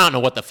 and I don't know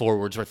what the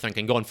forwards were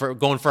thinking, going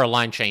for a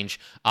line change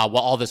while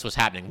all this was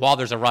happening, while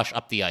there's a rush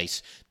up the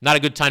ice. Not a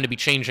good time to be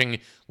changing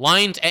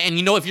lines, and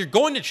if you're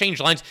going to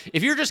change lines,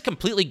 if you're just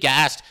completely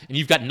gassed and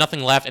you've got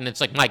nothing left, and it's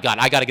like, my God,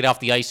 I got to get off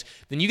the ice,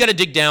 then you got to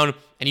dig down,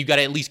 and you got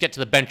to at least get to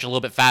the bench a little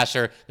bit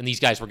faster than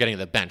these guys were getting to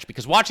the bench,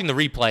 because watching the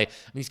replay,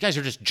 these guys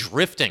are just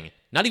drifting,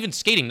 not even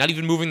skating, not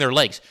even moving their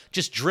legs,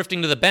 just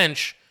drifting to the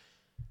bench.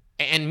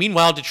 And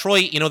meanwhile,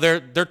 Detroit,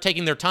 they're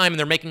taking their time and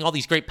they're making all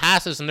these great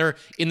passes and they're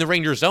in the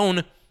Ranger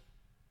zone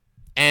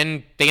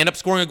and they end up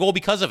scoring a goal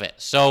because of it.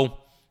 So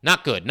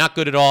not good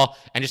at all.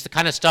 And just the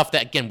kind of stuff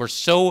that, again, we're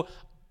so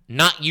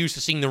not used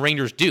to seeing the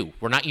Rangers do.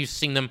 We're not used to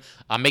seeing them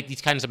make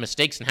these kinds of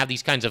mistakes and have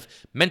these kinds of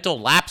mental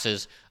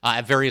lapses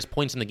at various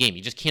points in the game.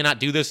 You just cannot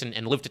do this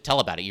and live to tell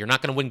about it. You're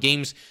not going to win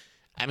games.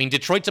 I mean,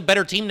 Detroit's a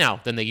better team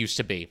now than they used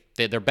to be.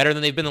 They're better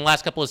than they've been the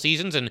last couple of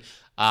seasons. And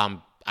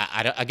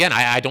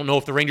I don't know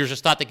if the Rangers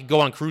just thought they could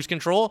go on cruise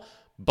control,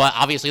 but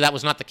obviously that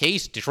was not the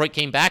case. Detroit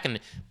came back, and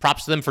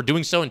props to them for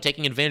doing so and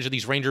taking advantage of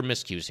these Ranger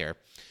miscues here.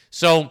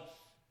 So,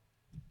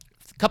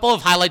 a couple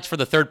of highlights for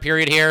the third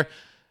period here.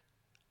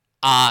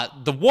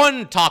 The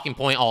one talking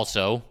point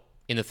also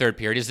in the third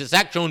period is that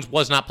Zach Jones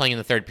was not playing in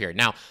the third period.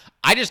 Now,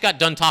 I just got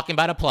done talking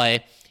about a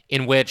play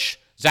in which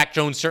Zach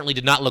Jones certainly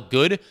did not look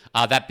good,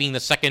 that being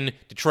the second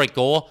Detroit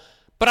goal.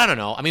 But I don't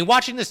know. I mean,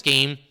 watching this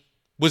game,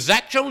 was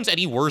Zach Jones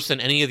any worse than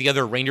any of the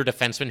other Ranger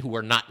defensemen who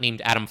were not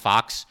named Adam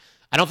Fox?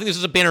 I don't think this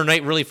is a banner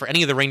night really for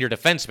any of the Ranger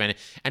defensemen.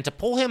 And to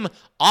pull him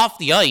off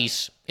the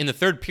ice in the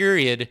third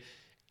period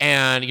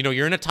and,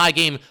 you're in a tie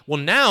game,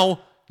 well, now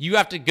you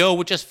have to go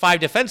with just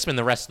 5 defensemen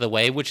the rest of the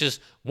way, which is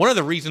one of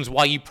the reasons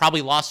why you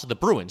probably lost to the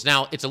Bruins.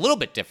 Now, it's a little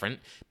bit different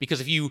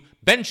because if you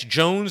bench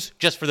Jones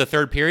just for the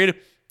third period,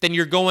 then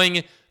you're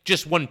going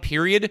just one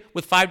period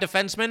with 5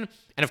 defensemen.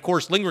 And of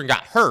course, Lindgren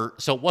got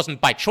hurt, so it wasn't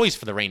by choice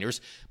for the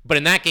Rangers. But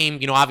in that game,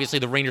 obviously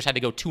the Rangers had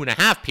to go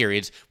 2.5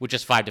 periods with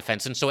just 5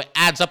 defensemen, so it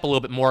adds up a little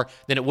bit more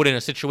than it would in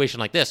a situation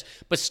like this.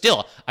 But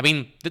still, I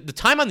mean, the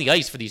time on the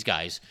ice for these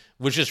guys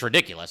was just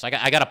ridiculous. I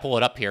got to pull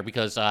it up here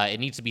because it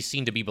needs to be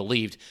seen to be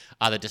believed.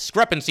 The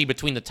discrepancy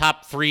between the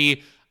top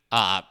 3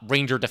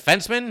 Ranger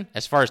defensemen,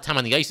 as far as time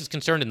on the ice is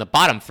concerned, and the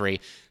bottom 3.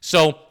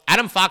 So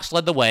Adam Fox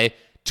led the way.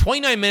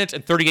 29 minutes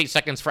and 38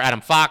 seconds for Adam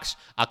Fox.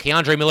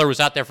 Keandre Miller was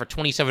out there for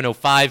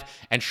 27:05,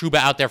 and Trouba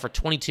out there for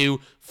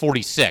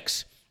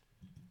 22:46.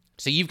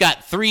 So you've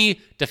got 3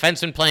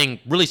 defensemen playing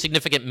really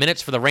significant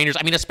minutes for the Rangers.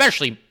 I mean,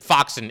 especially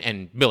Fox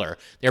and Miller.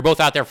 They're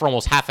both out there for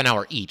almost half an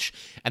hour each.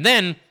 And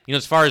then,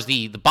 as far as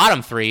the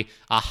bottom 3,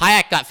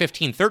 Hayek got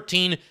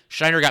 15:13,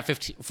 Schneider got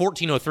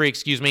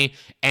 14:03,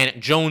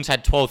 and Jones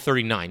had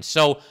 12:39.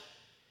 So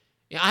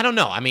I don't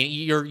know. I mean,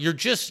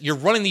 you're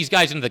running these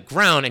guys into the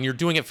ground, and you're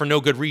doing it for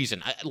no good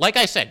reason. Like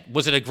I said,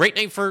 was it a great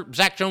night for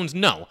Zach Jones?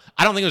 No.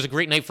 I don't think it was a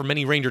great night for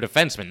many Ranger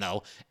defensemen,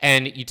 though.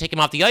 And you take him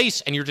off the ice,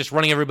 and you're just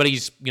running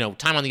everybody's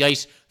time on the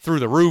ice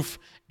through the roof.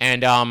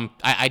 And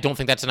I don't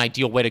think that's an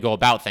ideal way to go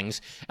about things.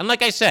 And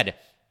like I said,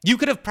 you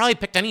could have probably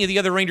picked any of the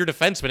other Ranger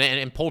defensemen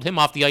and pulled him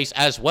off the ice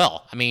as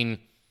well. I mean,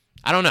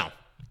 I don't know.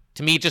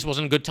 To me, it just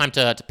wasn't a good time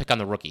to pick on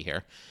the rookie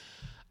here.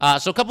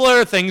 So a couple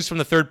other things from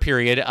the third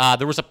period.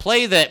 There was a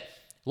play that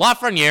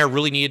Lafreniere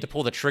really needed to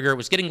pull the trigger. It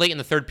was getting late in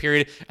the third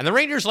period, and the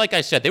Rangers, like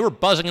I said, they were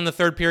buzzing in the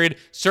third period,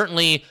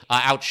 certainly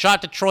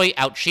outshot Detroit,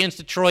 outchanced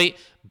Detroit,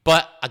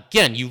 but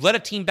again, you let a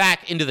team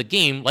back into the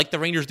game like the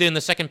Rangers did in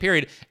the second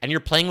period, and you're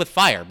playing with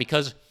fire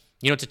because,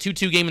 it's a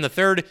 2-2 game in the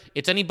third.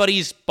 It's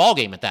anybody's ball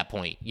game at that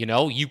point. You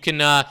can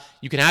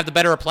have the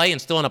better play and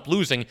still end up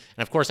losing, and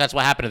of course, that's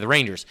what happened to the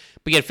Rangers.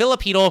 But you had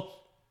Filip Chytil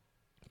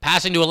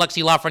passing to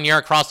Alexis Lafreniere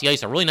across the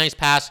ice, a really nice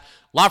pass.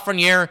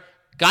 Lafreniere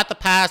got the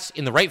pass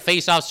in the right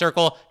face-off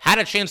circle, had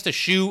a chance to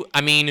shoot. I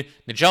mean,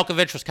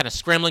 Nedeljkovic was kind of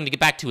scrambling to get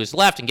back to his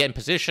left and get in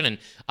position and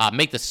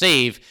make the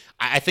save.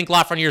 I think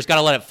Lafreniere's got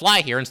to let it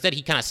fly here. Instead,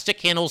 he kind of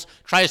stick handles,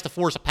 tries to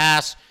force a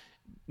pass.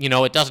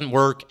 It doesn't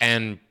work,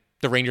 and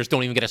the Rangers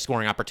don't even get a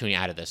scoring opportunity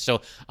out of this.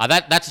 So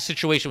that's a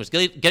situation. It was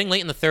getting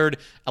late in the third.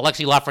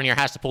 Alexis Lafreniere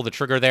has to pull the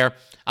trigger there.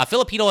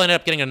 Filip Chytil ended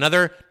up getting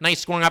another nice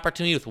scoring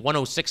opportunity with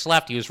 1:06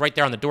 left. He was right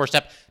there on the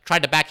doorstep,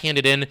 tried to backhand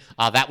it in.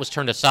 That was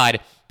turned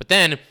aside. But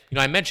then,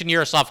 I mentioned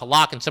Yaroslav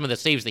Halak and some of the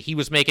saves that he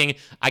was making.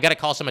 I got to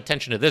call some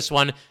attention to this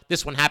one.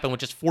 This one happened with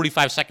just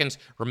 45 seconds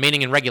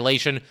remaining in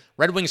regulation.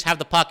 Red Wings have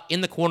the puck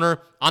in the corner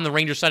on the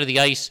Rangers side of the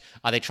ice.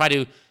 They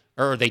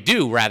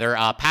do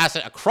pass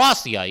it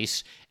across the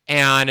ice,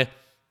 and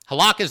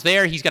Halak is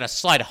there. He's got to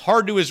slide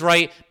hard to his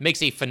right,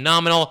 makes a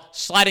phenomenal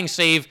sliding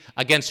save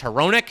against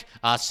Hronek,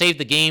 saved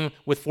the game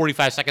with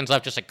 45 seconds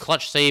left, just a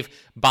clutch save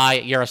by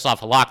Yaroslav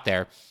Halak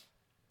there.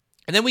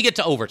 And then we get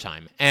to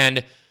overtime,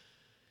 and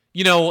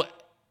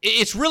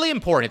it's really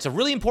important. It's a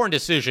really important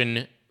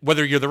decision,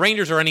 whether you're the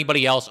Rangers or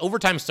anybody else.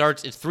 Overtime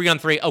starts, it's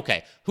 3-on-3.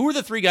 Okay, who are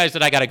the 3 guys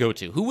that I got to go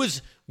to? Who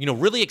was,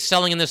 really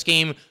excelling in this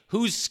game?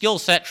 Whose skill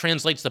set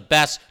translates the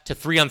best to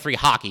 3-on-3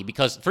 hockey?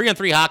 Because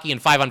 3-on-3 hockey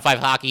and 5-on-5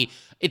 hockey,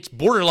 it's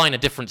borderline a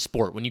different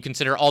sport when you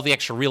consider all the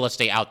extra real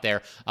estate out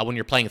there when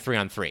you're playing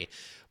 3-on-3.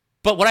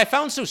 But what I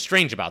found so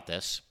strange about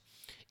this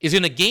is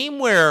in a game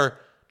where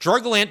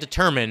Gerard Gallant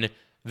determined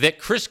that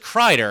Chris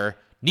Kreider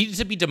needed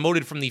to be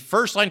demoted from the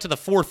first line to the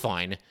fourth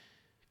line.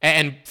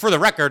 And for the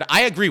record,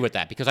 I agree with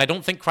that because I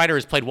don't think Kreider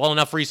has played well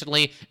enough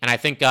recently, and I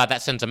think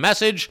that sends a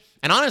message.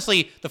 And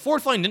honestly, the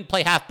fourth line didn't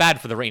play half bad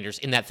for the Rangers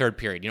in that third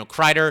period.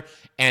 Kreider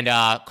and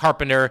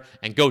Carpenter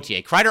and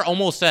Gauthier. Kreider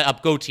almost set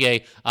up Gauthier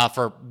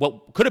for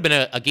what could have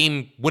been a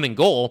game-winning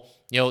goal.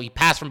 He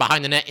passed from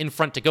behind the net in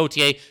front to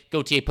Gauthier.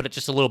 Gauthier put it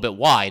just a little bit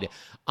wide.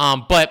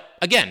 But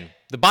again,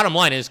 the bottom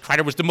line is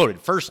Kreider was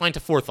demoted, first line to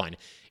fourth line.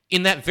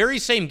 In that very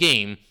same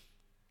game,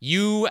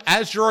 you,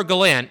 as Gerard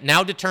Gallant,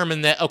 now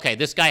determine that, okay,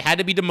 this guy had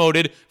to be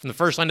demoted from the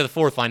first line to the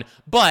fourth line,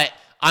 but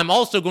I'm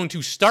also going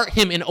to start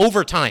him in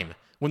overtime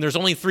when there's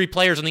only 3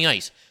 players on the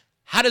ice.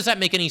 How does that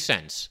make any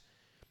sense?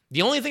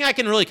 The only thing I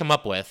can really come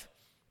up with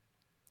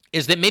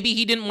is that maybe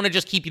he didn't want to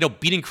just keep,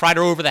 beating Kreider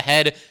over the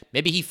head.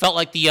 Maybe he felt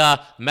like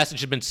the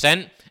message had been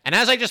sent. And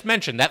as I just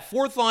mentioned, that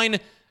fourth line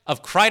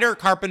of Kreider,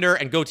 Carpenter,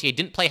 and Gauthier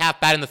didn't play half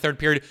bad in the third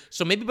period.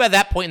 So maybe by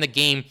that point in the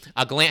game,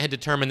 Gallant had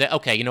determined that,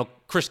 okay,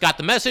 Chris got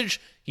the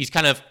message. He's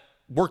kind of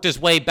worked his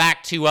way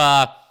back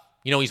to,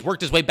 he's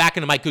worked his way back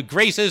into my good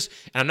graces,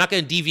 and I'm not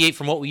going to deviate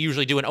from what we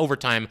usually do in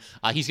overtime.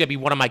 He's going to be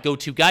one of my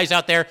go-to guys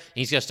out there, and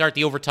he's going to start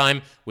the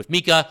overtime with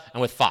Mika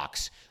and with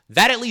Fox.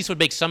 That at least would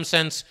make some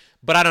sense,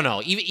 but I don't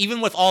know.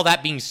 Even with all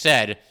that being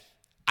said,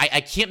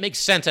 I can't make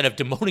sense out of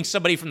demoting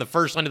somebody from the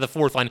first line to the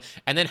fourth line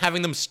and then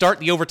having them start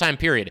the overtime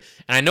period.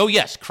 And I know,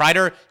 yes,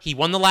 Kreider, he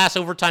won the last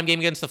overtime game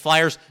against the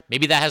Flyers.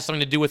 Maybe that has something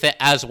to do with it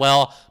as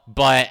well,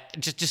 but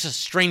just a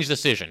strange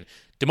decision.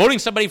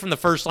 Demoting somebody from the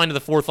first line to the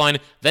fourth line,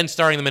 then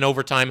starting them in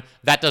overtime,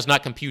 that does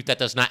not compute. That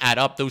does not add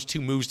up. Those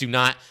two moves do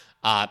not,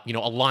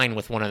 align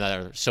with one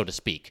another, so to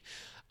speak.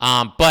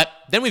 But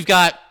then we've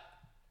got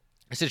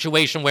a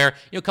situation where,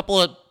 a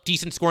couple of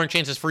decent scoring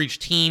chances for each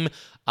team.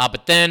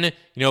 But then,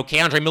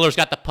 K'Andre Miller's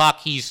got the puck.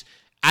 He's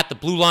at the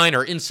blue line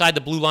or inside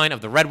the blue line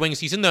of the Red Wings.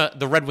 He's in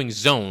the Red Wings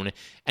zone,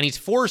 and he's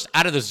forced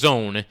out of the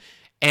zone.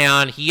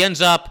 And he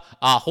ends up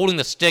holding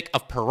the stick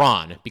of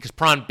Perron because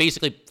Perron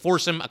basically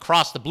forced him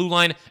across the blue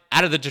line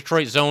out of the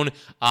Detroit zone.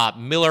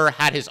 Miller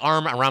had his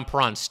arm around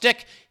Perron's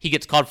stick. He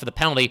gets called for the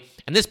penalty.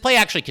 And this play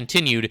actually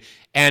continued,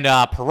 and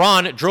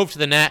Perron drove to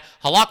the net.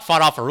 Halak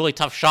fought off a really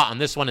tough shot on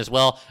this one as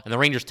well, and the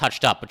Rangers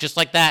touched up. But just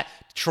like that,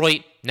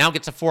 Detroit now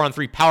gets a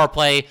 4-on-3 power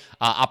play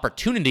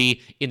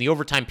opportunity in the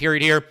overtime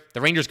period here. The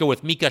Rangers go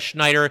with Mika,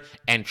 Schneider,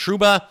 and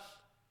Trouba.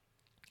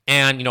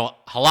 And,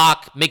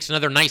 Halak makes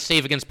another nice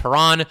save against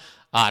Perron.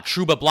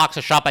 Trouba blocks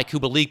a shot by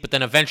Kubalik, but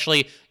then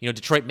eventually,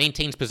 Detroit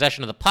maintains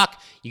possession of the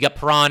puck. You got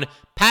Perron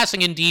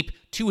passing in deep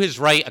to his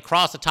right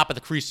across the top of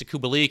the crease to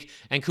Kubalik,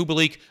 and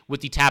Kubalik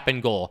with the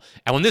tap-in goal.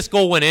 And when this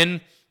goal went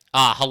in,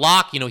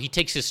 Halak, he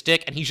takes his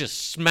stick and he's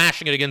just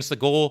smashing it against the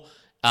goal,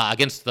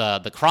 against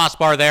the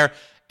crossbar there.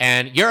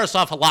 And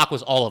Yaroslav Halak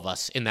was all of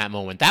us in that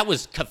moment. That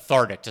was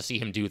cathartic to see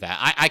him do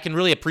that. I can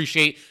really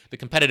appreciate the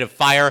competitive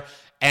fire,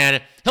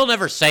 and he'll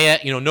never say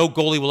it. No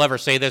goalie will ever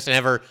say this and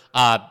ever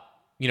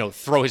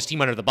throw his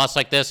team under the bus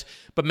like this.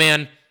 But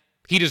man,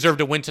 he deserved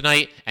to win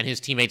tonight, and his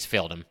teammates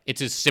failed him.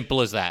 It's as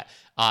simple as that.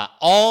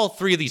 All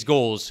 3 of these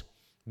goals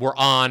were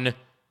on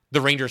the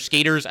Rangers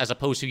skaters as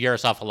opposed to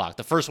Yaroslav Halak.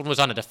 The first one was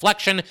on a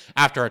deflection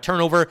after a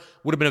turnover.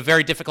 Would have been a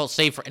very difficult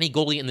save for any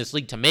goalie in this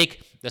league to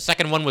make. The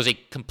second one was a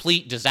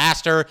complete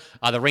disaster.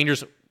 The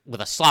Rangers with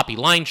a sloppy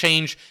line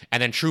change,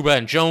 and then Trouba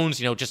and Jones,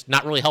 just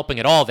not really helping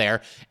at all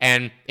there.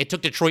 And it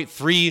took Detroit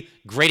 3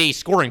 grade A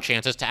scoring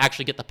chances to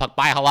actually get the puck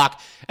by Halak.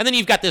 And then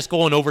you've got this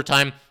goal in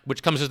overtime,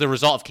 which comes as the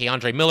result of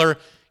K'Andre Miller,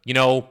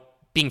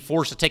 being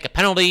forced to take a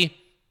penalty.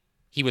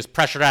 He was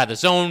pressured out of the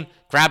zone,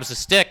 grabs the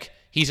stick.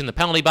 He's in the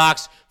penalty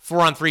box.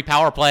 4-on-3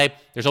 power play.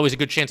 There's always a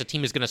good chance a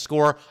team is going to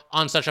score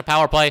on such a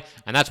power play,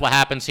 and that's what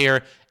happens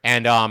here.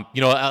 And,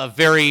 a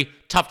very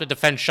tough to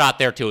defend shot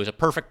there, too. It was a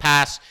perfect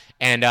pass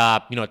and,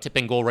 a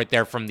tipping goal right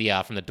there from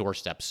the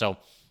doorstep. So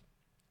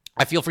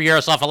I feel for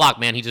Yaroslav Halak,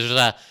 man. He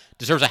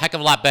deserves a heck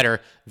of a lot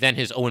better than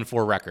his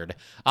 0-4 record.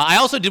 I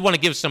also did want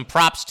to give some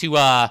props to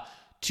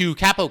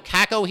Kaapo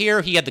Kakko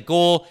here. He had the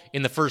goal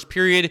in the first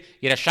period.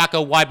 He had a shot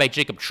go wide by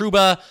Jacob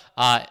Trouba.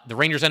 The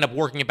Rangers end up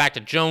working it back to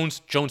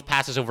Jones. Jones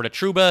passes over to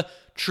Trouba.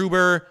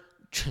 Trouba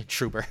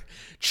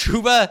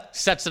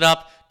sets it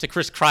up to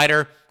Chris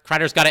Kreider.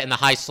 Kreider's got it in the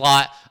high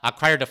slot.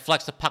 Kreider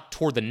deflects the puck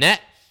toward the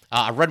net.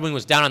 A Red Wing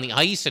was down on the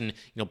ice and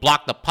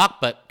blocked the puck,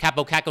 but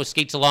Kaapo Kakko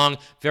skates along,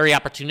 very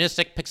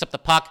opportunistic, picks up the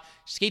puck,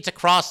 skates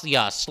across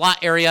the slot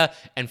area,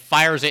 and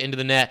fires it into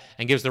the net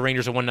and gives the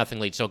Rangers a 1-0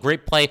 lead. So a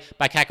great play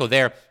by Kakko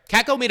there.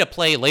 Kakko made a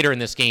play later in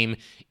this game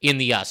in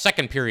the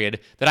second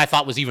period that I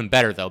thought was even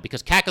better, though,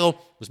 because Kakko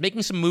was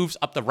making some moves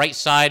up the right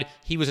side.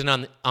 He was in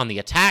on the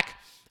attack.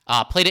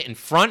 Played it in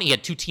front. He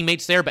had 2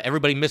 teammates there, but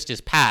everybody missed his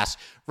pass.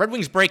 Red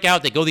Wings break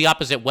out. They go the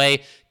opposite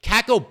way.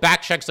 Kakko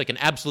backchecks like an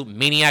absolute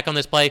maniac on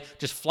this play,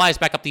 just flies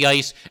back up the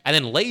ice, and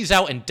then lays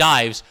out and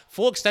dives,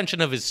 full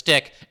extension of his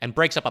stick, and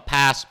breaks up a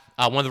pass.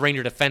 One of the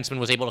Ranger defensemen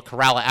was able to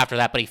corral it after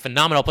that, but a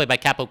phenomenal play by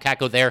Kaapo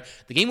Kakko there.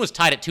 The game was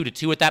tied at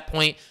 2-2 at that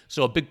point,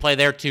 so a big play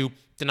there to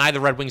deny the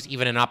Red Wings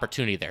even an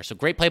opportunity there. So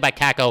great play by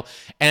Kakko.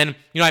 And,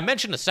 I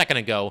mentioned a second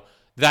ago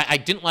that I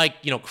didn't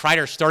like,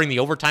 Kreider starting the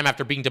overtime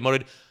after being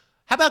demoted.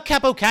 How about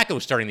Kaapo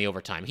Kakko starting the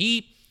overtime?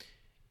 He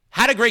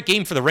had a great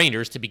game for the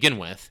Rangers to begin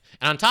with.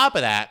 And on top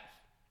of that,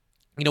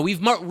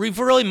 we've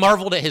really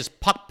marveled at his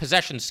puck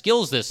possession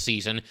skills this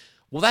season.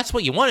 Well, that's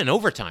what you want in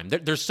overtime.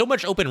 There's so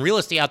much open real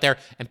estate out there,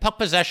 and puck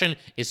possession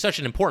is such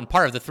an important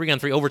part of the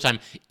 3-on-3 overtime.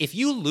 If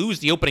you lose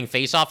the opening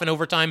faceoff in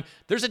overtime,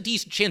 there's a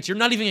decent chance you're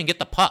not even going to get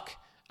the puck.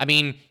 I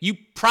mean, you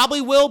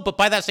probably will, but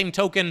by that same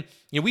token,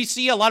 we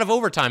see a lot of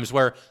overtimes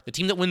where the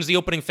team that wins the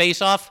opening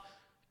faceoff,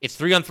 it's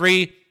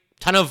 3-on-3,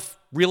 ton of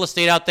real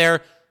estate out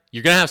there.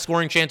 You're going to have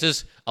scoring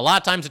chances. A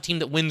lot of times the team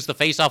that wins the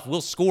faceoff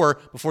will score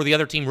before the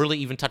other team really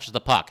even touches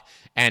the puck.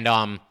 And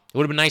it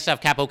would have been nice to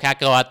have Kaapo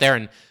Kakko out there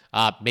and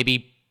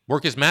maybe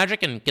work his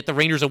magic and get the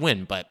Rangers a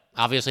win. But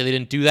obviously they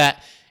didn't do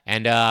that.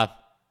 And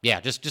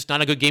just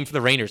not a good game for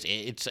the Rangers.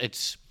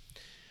 It's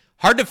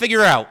hard to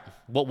figure out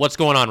what's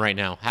going on right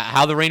now,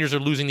 how the Rangers are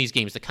losing these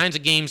games, the kinds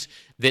of games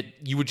that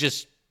you would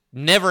just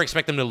never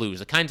expect them to lose,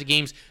 the kinds of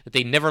games that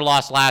they never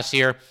lost last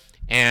year,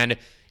 and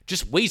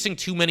just wasting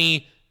too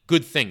many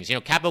good things.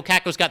 Kaapo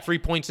Kakko's got 3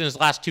 points in his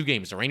last 2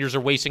 games. The Rangers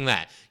are wasting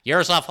that.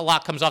 Yaroslav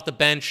Halak comes off the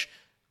bench.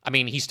 I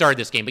mean, he started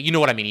this game, but you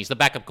know what I mean. He's the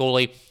backup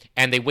goalie,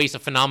 and they waste a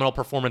phenomenal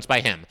performance by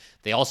him.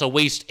 They also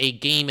waste a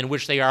game in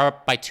which they are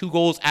up by 2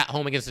 goals at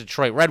home against the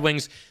Detroit Red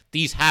Wings.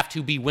 These have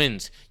to be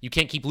wins. You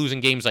can't keep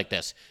losing games like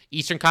this.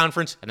 Eastern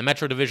Conference and the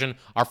Metro Division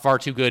are far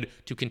too good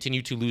to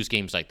continue to lose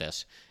games like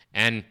this.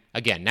 And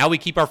again, now we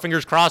keep our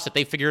fingers crossed that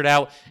they figure it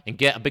out and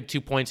get a big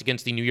 2 points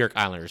against the New York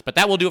Islanders. But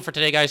that will do it for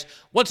today, guys.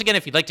 Once again,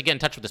 if you'd like to get in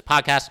touch with this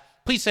podcast,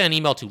 please send an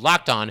email to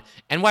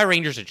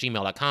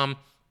lockedonnyrangers@gmail.com.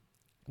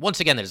 Once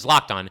again, that is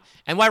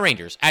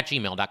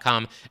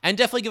lockedonnyrangers@gmail.com. And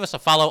definitely give us a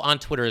follow on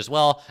Twitter as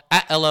well,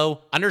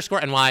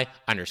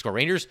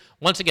 @LO_NY_Rangers.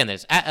 Once again, that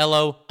is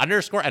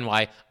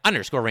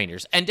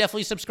 @LO_NY_Rangers. And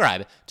definitely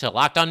subscribe to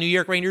Locked On New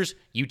York Rangers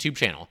YouTube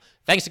channel.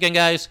 Thanks again,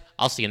 guys.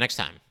 I'll see you next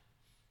time.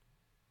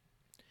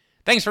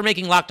 Thanks for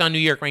making Locked On New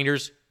York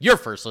Rangers your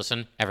first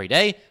listen every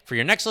day. For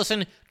your next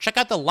listen, check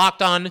out the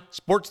Locked On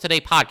Sports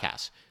Today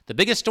podcast. The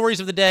biggest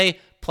stories of the day,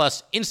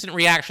 plus instant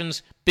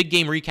reactions, big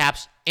game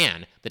recaps,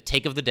 and the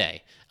take of the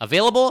day.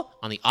 Available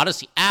on the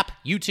Odyssey app,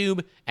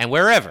 YouTube, and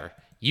wherever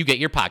you get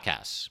your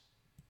podcasts.